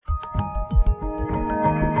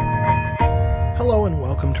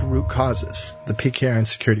Root Causes, the PKI and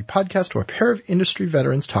Security podcast where a pair of industry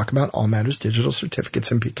veterans talk about all matters digital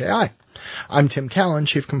certificates and PKI. I'm Tim Callan,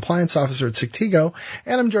 Chief Compliance Officer at Sectigo,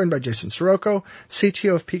 and I'm joined by Jason Sirocco,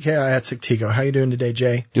 CTO of PKI at Sectigo. How are you doing today,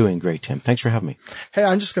 Jay? Doing great, Tim. Thanks for having me. Hey,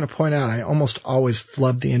 I'm just going to point out I almost always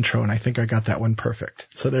flub the intro, and I think I got that one perfect.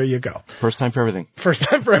 So there you go. First time for everything. First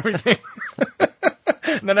time for everything.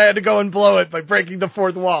 And then I had to go and blow it by breaking the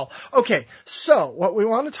fourth wall. Okay, so what we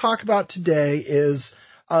want to talk about today is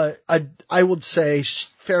I would say,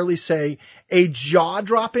 fairly say, a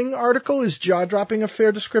jaw-dropping article. Is jaw-dropping a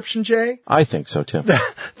fair description, Jay? I think so, Tim.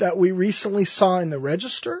 That we recently saw in the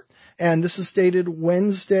Register. And this is dated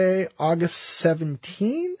Wednesday, August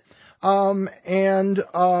 17. Here's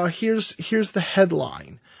the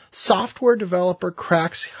headline. Software developer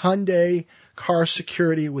cracks Hyundai car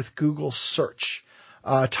security with Google search.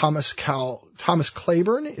 Thomas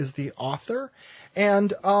Claiborne is the author.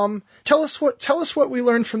 And tell us what we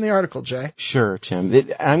learned from the article, Jay. Sure, Tim.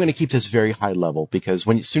 I'm going to keep this very high level because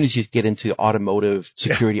as soon as you get into automotive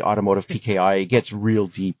security, automotive PKI, it gets real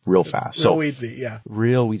deep, real fast. Real weedy, yeah.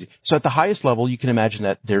 Real weedy. So at the highest level, you can imagine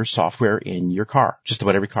that there's software in your car. Just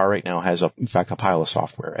about every car right now has in fact, a pile of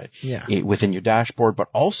software within your dashboard, but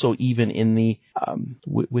also even in the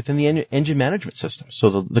within the engine management system. So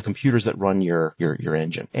the computers that run your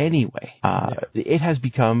engine. Anyway, it has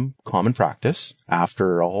become common practice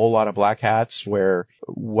after a whole lot of black hats where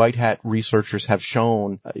white hat researchers have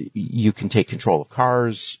shown you can take control of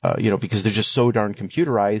cars, because they're just so darn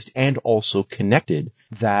computerized and also connected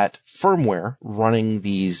that firmware running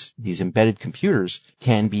these embedded computers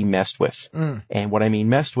can be messed with. And what I mean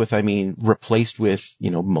messed with, I mean replaced with,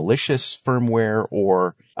 malicious firmware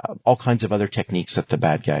or all kinds of other techniques that the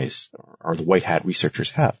bad guys or the white hat researchers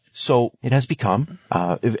have. So it has become,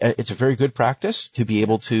 it's a very good practice to be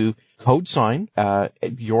able to code sign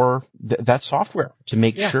that software to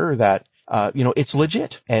make sure that it's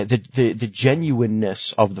legit. The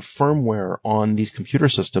genuineness of the firmware on these computer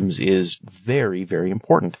systems is very, very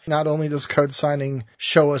important. Not only does code signing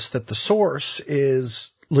show us that the source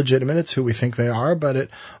is legitimate, it's who we think they are, but it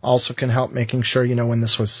also can help making sure, when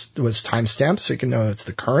this was timestamped, so you can know it's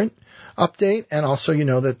the current update, and also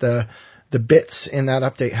that the bits in that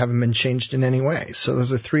update haven't been changed in any way. So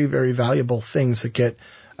those are three very valuable things that get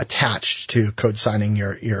attached to code signing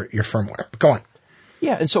your firmware. Go on.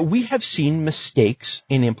 Yeah, and so we have seen mistakes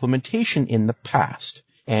in implementation in the past.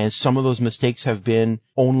 And some of those mistakes have been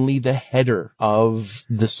only the header of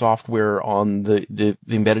the software on the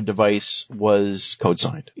embedded device was code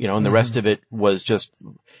signed, and the rest of it was just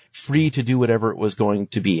free to do whatever it was going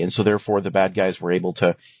to be. And so therefore the bad guys were able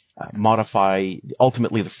to modify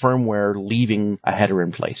ultimately the firmware, leaving a header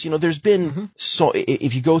in place. There's been so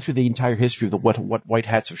if you go through the entire history of what white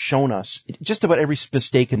hats have shown us, just about every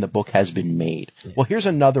mistake in the book has been made. Well, here's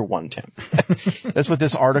another one, Tim. That's what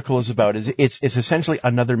this article is about. It's essentially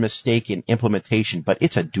another mistake in implementation, but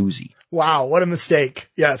it's a doozy. Wow, what a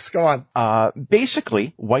mistake. Yes, go on.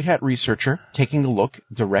 Basically, white hat researcher taking a look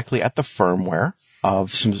directly at the firmware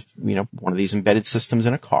of some, one of these embedded systems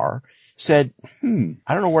in a car, said,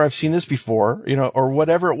 I don't know where I've seen this before, or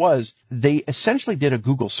whatever it was. They essentially did a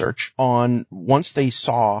Google search on once they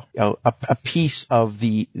saw a piece of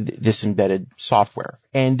this embedded software,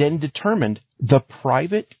 and then determined the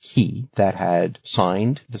private key that had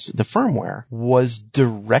signed the firmware was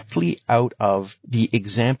directly out of the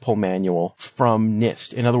example manual from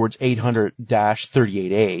NIST. In other words,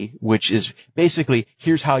 800-38A, which is basically,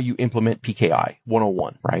 here's how you implement PKI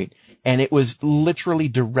 101, right? And it was literally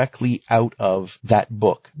directly out of that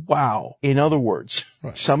book. Wow. In other words,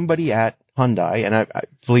 somebody at Hyundai, and I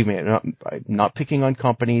believe me, I'm not picking on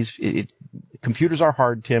companies. Computers are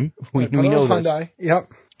hard, Tim. We know this. Hyundai.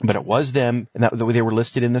 Yep. But it was them, and that they were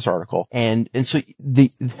listed in this article. And so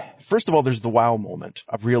first of all, there's the wow moment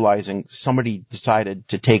of realizing somebody decided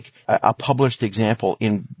to take a published example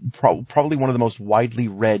in probably one of the most widely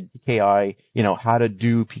read PKI, how to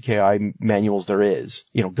do PKI manuals there is,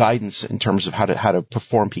 guidance in terms of how to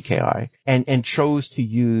perform PKI, and chose to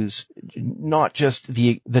use not just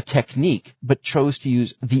the technique, but chose to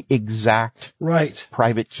use the exact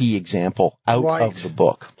private key example out of the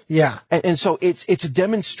book. Yeah. And so it's a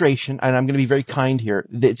demonstration, and I'm going to be very kind here.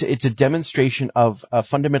 It's a demonstration of a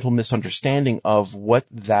fundamental misunderstanding of what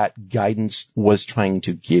that guidance was trying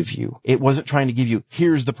to give you. It wasn't trying to give you,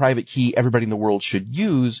 here's the private key everybody in the world should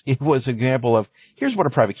use. It was an example of, here's what a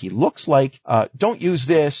private key looks like. Don't use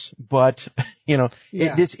this, but,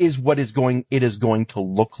 this is what it is going to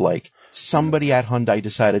look like. Somebody at Hyundai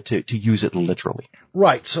decided to use it literally.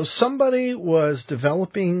 Right. So somebody was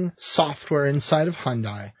developing software inside of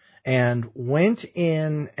Hyundai and went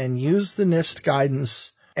in and used the NIST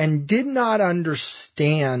guidance and did not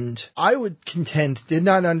understand, I would contend, did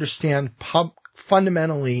not understand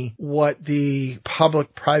fundamentally what the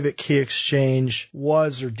public-private key exchange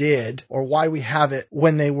was or did, or why we have it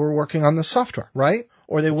when they were working on the software, right?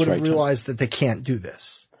 Or they would have realized that they can't do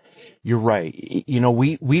this. You're right. You know,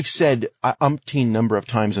 we've said umpteen number of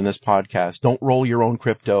times in this podcast, don't roll your own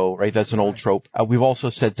crypto, right? That's an old trope. We've also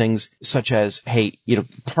said things such as, hey, you know,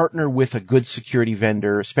 partner with a good security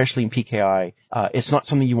vendor, especially in PKI. It's not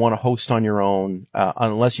something you want to host on your own,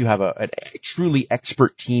 unless you have a truly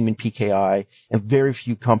expert team in PKI, and very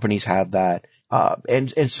few companies have that.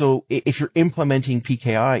 And so if you're implementing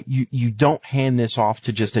PKI, you don't hand this off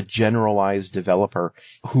to just a generalized developer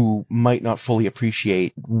who might not fully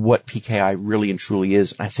appreciate what PKI really and truly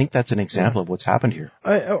is. I think that's an example of what's happened here.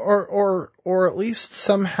 Or at least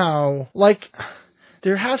somehow, like,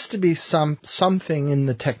 there has to be something in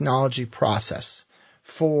the technology process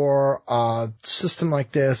for a system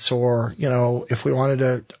like this, or, you know, if we wanted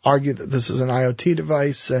to argue that this is an IoT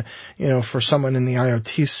device, you know, for someone in the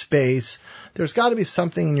IoT space, there's got to be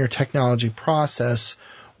something in your technology process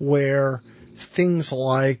where things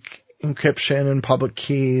like encryption and public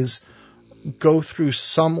keys go through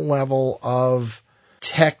some level of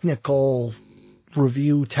technical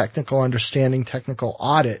review, technical understanding, technical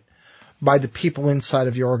audit by the people inside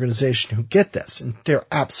of your organization who get this. And there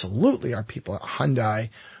absolutely are people at Hyundai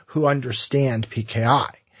who understand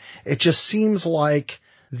PKI. It just seems like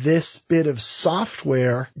this bit of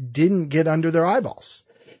software didn't get under their eyeballs.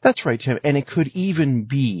 That's right, Tim. And it could even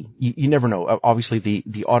be, you never know. Obviously,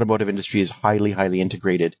 the automotive industry is highly, highly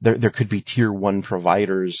integrated. There could be tier one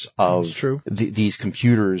providers of these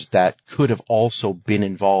computers that could have also been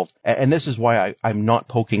involved. And this is why I'm not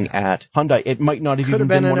poking at Hyundai. It might not have even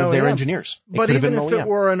been one of their engineers. But even if it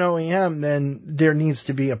were an OEM, then there needs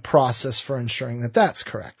to be a process for ensuring that that's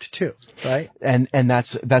correct too, right? And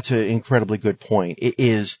that's an incredibly good point. It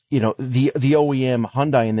is, you know, the OEM,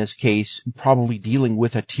 Hyundai in this case, probably dealing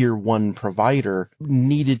with a tier one provider,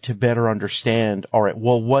 needed to better understand, all right,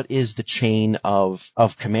 well, what is the chain of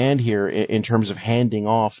command here in terms of handing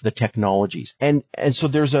off the technologies? And so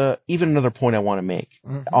there's even another point I want to make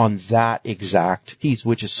on that exact piece,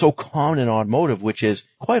 which is so common in automotive, which is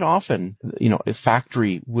quite often, you know, a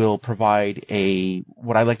factory will provide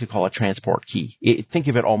what I like to call a transport key. Think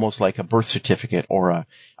of it almost like a birth certificate or a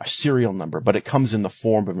serial number, but it comes in the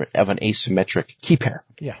form of an asymmetric key pair.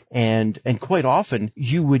 Yeah. And quite often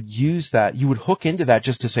you would use that, you would hook into that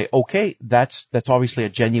just to say, okay, that's obviously a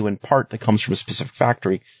genuine part that comes from a specific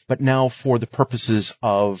factory. But now for the purposes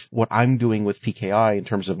of what I'm doing with PKI in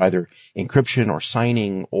terms of either encryption or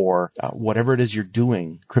signing or whatever it is you're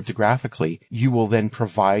doing cryptographically, you will then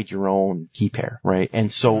provide your own key pair, right?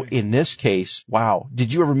 And so in this case, wow,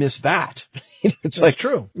 did you ever miss that? That's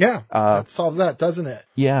true. Yeah. That solves that, doesn't it?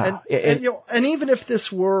 Yeah. And even if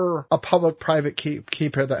this were a public-private key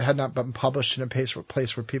pair that had not been published in a place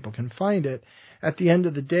where people can find it, at the end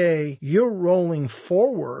of the day, you're rolling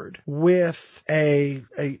forward with a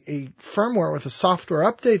firmware, with a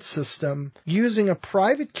software update system using a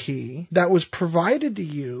private key that was provided to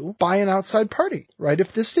you by an outside party, right?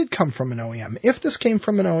 If this did come from an OEM, if this came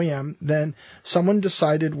from an OEM, then someone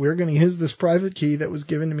decided we're going to use this private key that was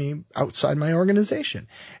given to me outside my organization.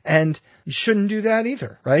 And you shouldn't do that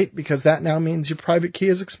either, right? Because that now means your private key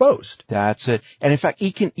is exposed. That's it. And in fact,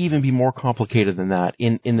 it can even be more complicated than that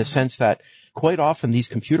in the sense that quite often these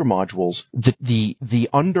computer modules, the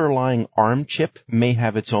underlying ARM chip may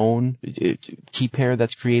have its own key pair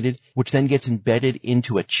that's created, which then gets embedded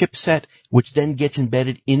into a chipset, which then gets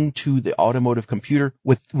embedded into the automotive computer,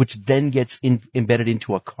 which then gets embedded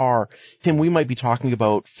into a car. Tim, we might be talking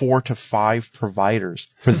about 4 to 5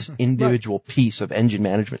 providers for this individual piece of engine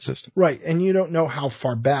management system. Right. And you don't know how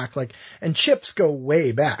far back, and chips go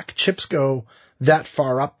way back. Chips go that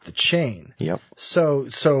far up the chain. Yep. So,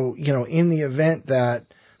 you know, in the event that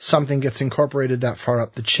something gets incorporated that far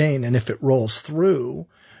up the chain, and if it rolls through,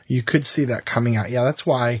 you could see that coming out. Yeah, that's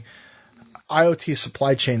why IoT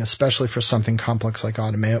supply chain, especially for something complex like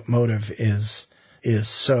automotive, is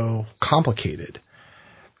so complicated.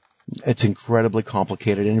 It's incredibly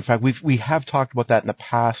complicated. And in fact, we have talked about that in the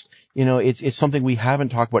past. You know, it's something we haven't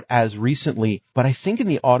talked about as recently, but I think in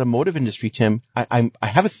the automotive industry, Tim, I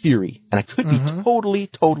have a theory, and I could be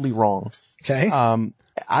totally wrong. Okay.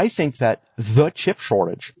 I think that the chip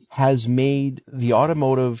shortage has made the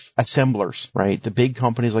automotive assemblers, right, the big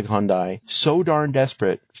companies like Hyundai, so darn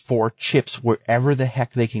desperate for chips wherever the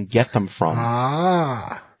heck they can get them from.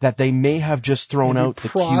 That they may have just thrown out the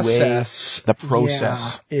QA, the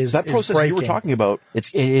process. Yeah, that process you were talking about,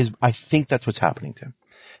 it is, I think that's what's happening, Tim.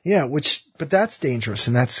 Yeah, but that's dangerous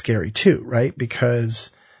and that's scary too, right?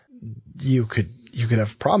 Because you could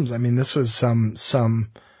have problems. I mean, this was some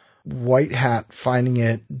white hat finding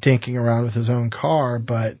it, dinking around with his own car,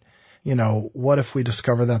 but, what if we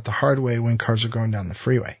discover that the hard way when cars are going down the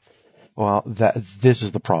freeway? Well, this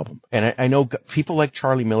is the problem. And I know people like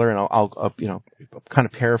Charlie Miller, and I'll kind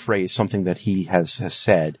of paraphrase something that he has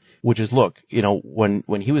said, which is, look,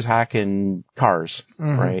 when he was hacking cars,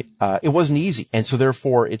 right, it wasn't easy. And so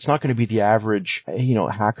therefore it's not going to be the average,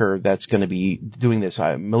 hacker that's going to be doing this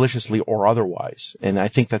maliciously or otherwise. And I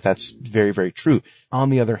think that that's very, very true. On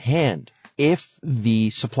the other hand, if the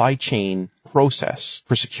supply chain process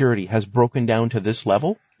for security has broken down to this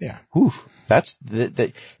level, that's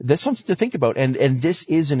something to think about. And this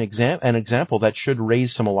is an example that should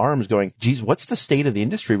raise some alarms going, geez, what's the state of the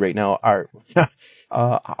industry right now? Are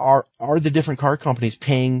the different car companies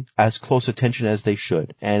paying as close attention as they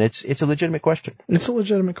should? And it's a legitimate question. It's a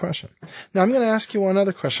legitimate question. Now I'm going to ask you one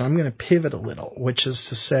other question. I'm going to pivot a little, which is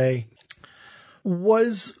to say,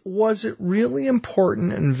 was it really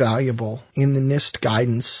important and valuable in the NIST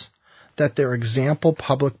guidance that their example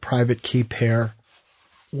public-private key pair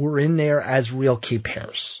were in there as real key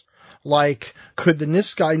pairs? Like, could the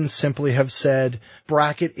NIST guidance simply have said,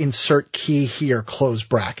 bracket, insert key here, close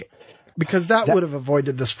bracket? Because that would have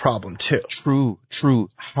avoided this problem too. True.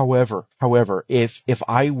 However, if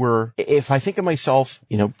I think of myself,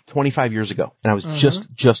 25 years ago, and I was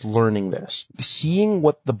just learning this, seeing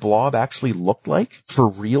what the blob actually looked like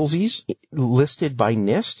for realsies listed by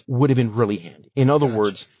NIST would have been really handy. In other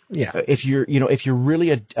words, if you're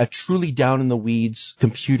really a truly down in the weeds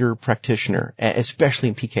computer practitioner, especially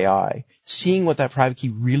in PKI, seeing what that private key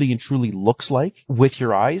really and truly looks like with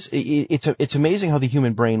your eyes, it's amazing how the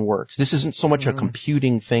human brain works. This isn't so much a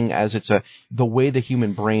computing thing as it's the way the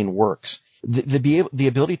human brain works. The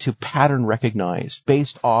ability to pattern recognize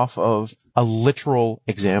based off of a literal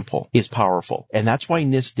example is powerful. And that's why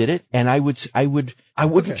NIST did it. And I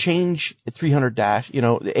wouldn't change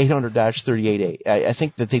 800-38A. I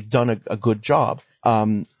think that they've done a good job.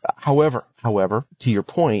 However, to your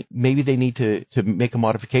point, maybe they need to make a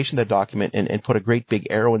modification to that document and put a great big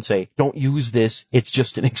arrow and say, don't use this. It's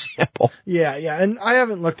just an example. Yeah. And I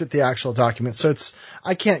haven't looked at the actual document, so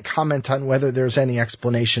I can't comment on whether there's any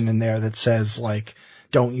explanation in there that says like,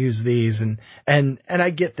 don't use these. And I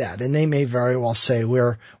get that. And they may very well say,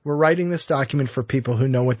 we're writing this document for people who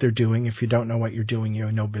know what they're doing. If you don't know what you're doing, you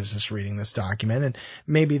have no business reading this document. And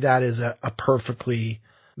maybe that is a perfectly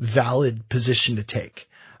valid position to take.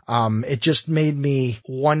 It just made me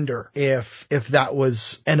wonder if that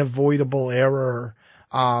was an avoidable error,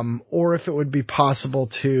 or if it would be possible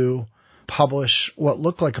to publish what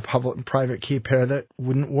looked like a public and private key pair that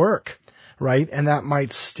wouldn't work, right? And that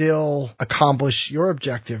might still accomplish your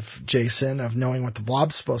objective, Jason, of knowing what the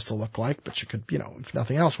blob's supposed to look like, but you could, if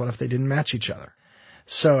nothing else, what if they didn't match each other?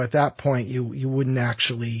 So at that point, you wouldn't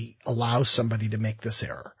actually allow somebody to make this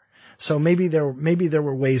error. So maybe there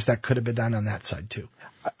were ways that could have been done on that side too.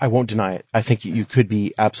 I won't deny it. I think you could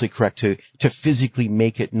be absolutely correct to physically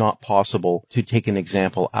make it not possible to take an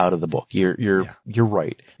example out of the book. You're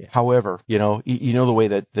right. Yeah. However, the way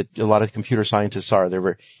that a lot of computer scientists are,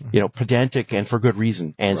 they're pedantic and for good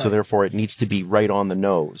reason. And so therefore it needs to be right on the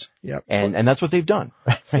nose. Yep. And that's what they've done.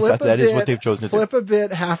 That is what they've chosen to do. Flip a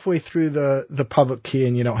bit halfway through the public key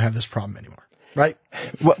and you don't have this problem anymore. Right.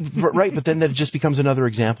 Well, right. But then that just becomes another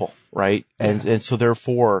example. Right. And so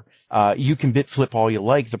therefore, you can bit flip all you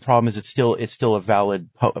like. The problem is it's still a valid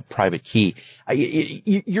private key.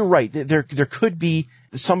 You're right. There could be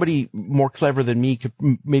somebody more clever than me could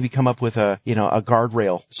maybe come up with a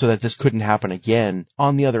guardrail so that this couldn't happen again.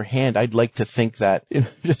 On the other hand, I'd like to think that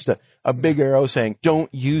just a big arrow saying, don't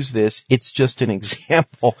use this. It's just an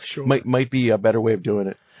example. Sure. Might be a better way of doing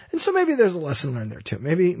it. And so maybe there's a lesson learned there too.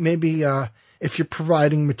 Maybe, if you're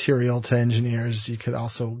providing material to engineers, you could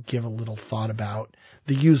also give a little thought about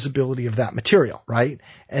the usability of that material, right?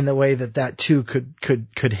 And the way that too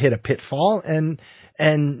could hit a pitfall, and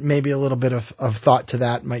maybe a little bit of thought to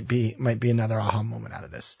that might be another aha moment out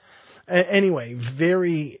of this. Anyway,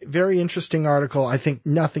 very, very interesting article. I think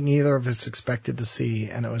nothing either of us expected to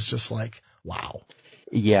see, and it was just like, wow.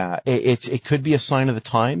 Yeah, it could be a sign of the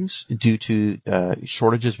times due to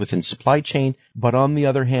shortages within supply chain. But on the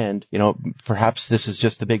other hand, perhaps this is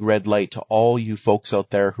just the big red light to all you folks out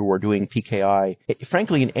there who are doing PKI,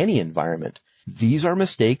 frankly, in any environment. These are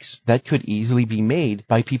mistakes that could easily be made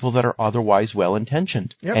by people that are otherwise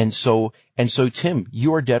well-intentioned. Yep. And so, Tim,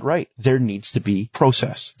 you are dead right. There needs to be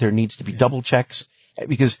process. There needs to be double checks.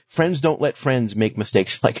 because friends don't let friends make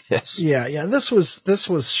mistakes like this. Yeah. This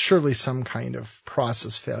was surely some kind of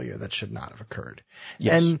process failure that should not have occurred.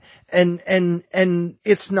 Yes. And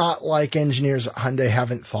it's not like engineers at Hyundai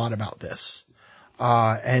haven't thought about this.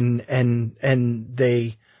 And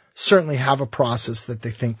they certainly have a process that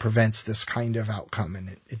they think prevents this kind of outcome,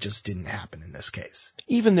 and it just didn't happen in this case.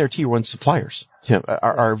 Even their tier 1 suppliers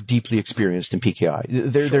are deeply experienced in PKI.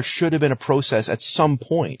 There should have been a process at some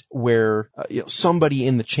point where somebody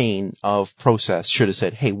in the chain of process should have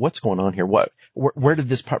said, "Hey, what's going on here? Where did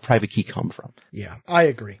this private key come from?" Yeah, I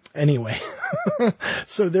agree. Anyway,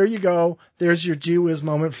 so there you go. There's your Gee Whiz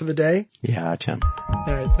moment for the day. Yeah, Tim. All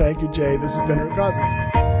right, thank you, Jay. This has been Rick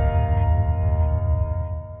Cousins.